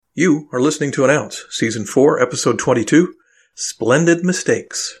You are listening to An Ounce, Season 4, Episode 22, Splendid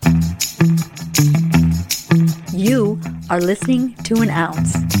Mistakes. You are listening to An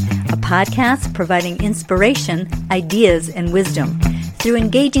Ounce, a podcast providing inspiration, ideas, and wisdom through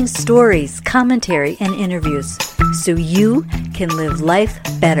engaging stories, commentary, and interviews, so you can live life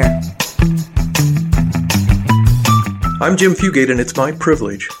better. I'm Jim Fugate, and it's my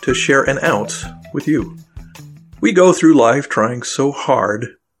privilege to share an ounce with you. We go through life trying so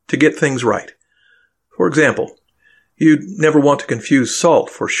hard to get things right. For example, you'd never want to confuse salt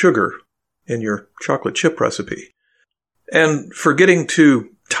for sugar in your chocolate chip recipe. And forgetting to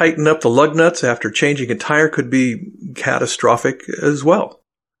tighten up the lug nuts after changing a tire could be catastrophic as well.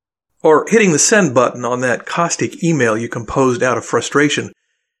 Or hitting the send button on that caustic email you composed out of frustration.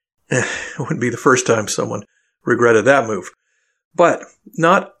 It wouldn't be the first time someone regretted that move. But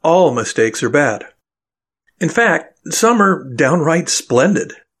not all mistakes are bad. In fact, some are downright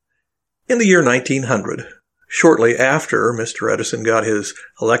splendid. In the year 1900, shortly after Mr. Edison got his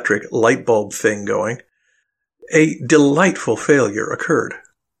electric light bulb thing going, a delightful failure occurred.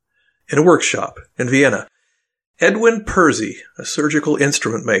 In a workshop in Vienna, Edwin Persey, a surgical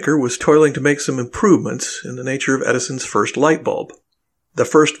instrument maker, was toiling to make some improvements in the nature of Edison's first light bulb. The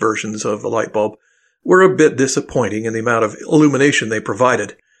first versions of the light bulb were a bit disappointing in the amount of illumination they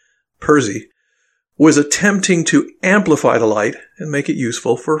provided. Persey was attempting to amplify the light and make it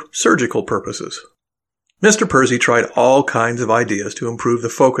useful for surgical purposes. Mr. Persey tried all kinds of ideas to improve the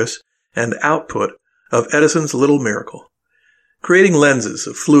focus and output of Edison's little miracle, creating lenses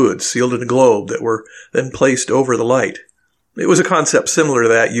of fluid sealed in a globe that were then placed over the light. It was a concept similar to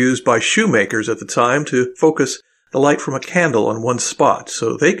that used by shoemakers at the time to focus the light from a candle on one spot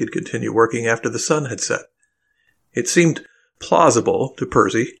so they could continue working after the sun had set. It seemed plausible to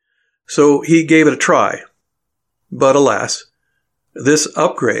Persey, so he gave it a try. But alas, this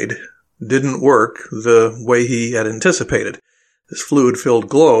upgrade didn't work the way he had anticipated. This fluid-filled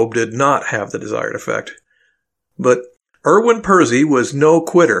globe did not have the desired effect. But Edwin Persey was no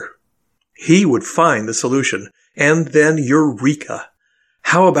quitter. He would find the solution. And then eureka!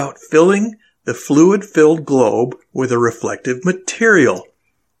 How about filling the fluid-filled globe with a reflective material?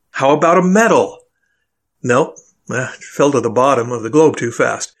 How about a metal? Nope, it fell to the bottom of the globe too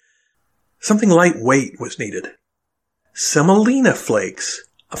fast. Something lightweight was needed. Semolina flakes,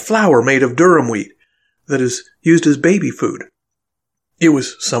 a flour made of durum wheat that is used as baby food. It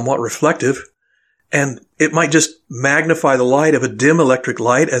was somewhat reflective, and it might just magnify the light of a dim electric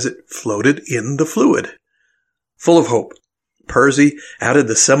light as it floated in the fluid. Full of hope, Persey added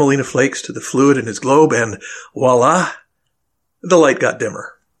the semolina flakes to the fluid in his globe, and voila, the light got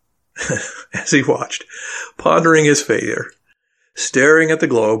dimmer. As he watched, pondering his failure, staring at the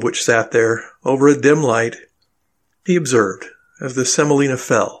globe which sat there over a dim light, he observed as the semolina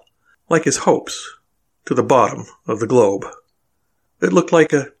fell, like his hopes, to the bottom of the globe. It looked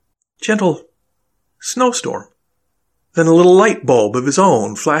like a gentle snowstorm. Then a little light bulb of his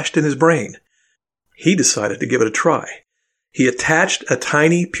own flashed in his brain. He decided to give it a try. He attached a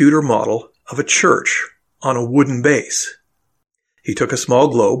tiny pewter model of a church on a wooden base. He took a small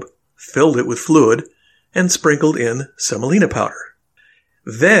globe, filled it with fluid, and sprinkled in semolina powder.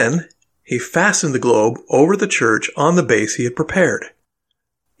 Then he fastened the globe over the church on the base he had prepared.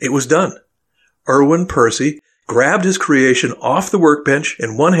 It was done. Edwin Persey grabbed his creation off the workbench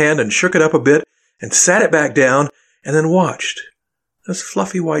in one hand and shook it up a bit and sat it back down and then watched as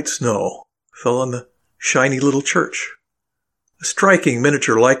fluffy white snow fell on the shiny little church. A striking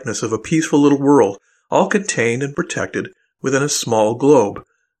miniature likeness of a peaceful little world, all contained and protected within a small globe.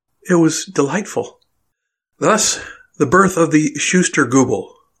 It was delightful. Thus, the birth of the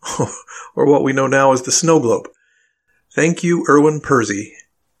Schuster-Goebel, or what we know now as the snow globe. Thank you, Edwin Persey,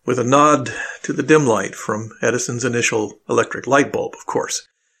 with a nod to the dim light from Edison's initial electric light bulb, of course.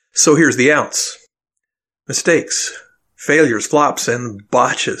 So here's the ounce. Mistakes, failures, flops, and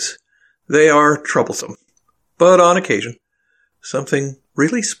botches. They are troublesome. But on occasion, something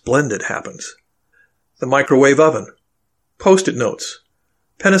really splendid happens. The microwave oven, Post-it notes,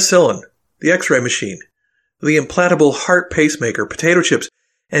 penicillin, the X-ray machine, the implantable heart pacemaker, potato chips,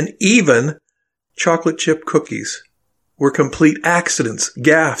 and even chocolate chip cookies were complete accidents,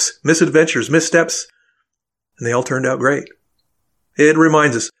 gaffes, misadventures, missteps, and they all turned out great. It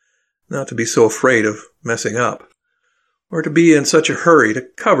reminds us not to be so afraid of messing up, or to be in such a hurry to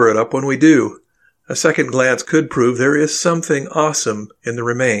cover it up when we do. A second glance could prove there is something awesome in the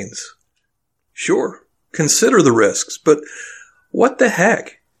remains. Sure, consider the risks, but what the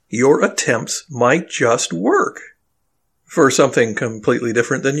heck? Your attempts might just work for something completely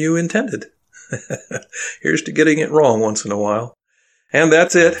different than you intended. Here's to getting it wrong once in a while. And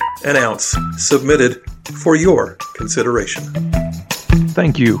that's it, an ounce, submitted for your consideration.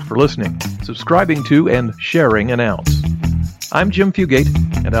 Thank you for listening, subscribing to, and sharing an ounce. I'm Jim Fugate,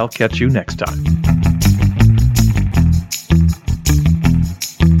 and I'll catch you next time.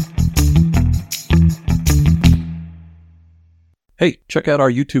 Hey, check out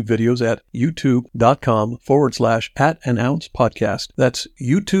our YouTube videos at youtube.com/@an ounce podcast. That's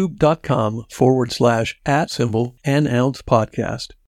youtube.com/@an ounce podcast.